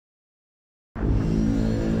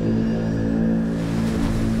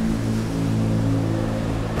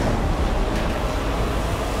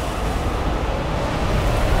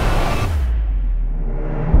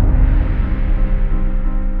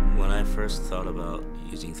thought about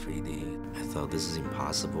using 3D. I thought this is an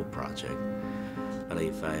impossible project, but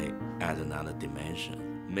if I add another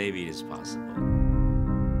dimension, maybe it's possible.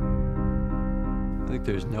 I think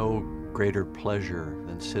there's no greater pleasure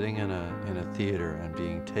than sitting in a theater and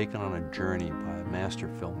being taken on a journey by a master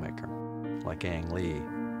filmmaker like Ang Lee.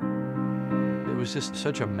 It was just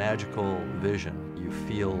such a magical vision. You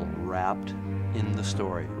feel wrapped in the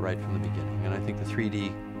story right from the beginning, and I think the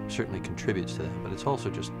 3D certainly contributes to that, but it's also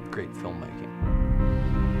just great filmmaking.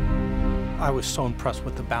 I was so impressed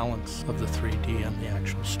with the balance of the 3D and the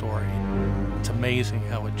actual story. It's amazing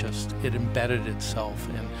how it embedded itself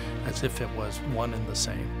in as if it was one and the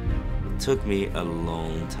same. It took me a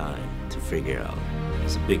long time to figure out.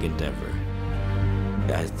 It's a big endeavor.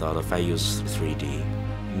 I thought if I use 3D,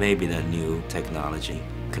 maybe that new technology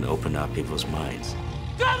can open up people's minds.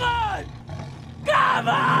 Come on! Come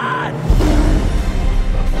on!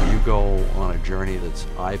 You go on a journey that's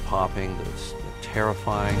eye-popping, that's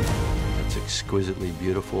terrifying, that's exquisitely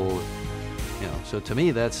beautiful. You know, so to me,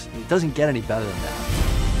 it doesn't get any better than that.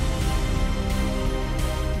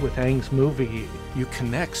 With Ang's movie, you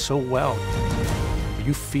connect so well.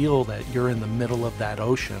 You feel that you're in the middle of that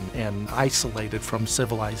ocean and isolated from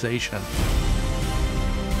civilization.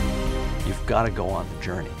 You've got to go on the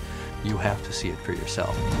journey. You have to see it for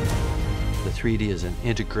yourself. The 3D is an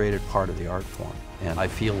integrated part of the art form, and I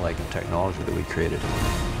feel like the technology that we created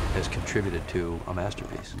has contributed to a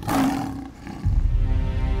masterpiece.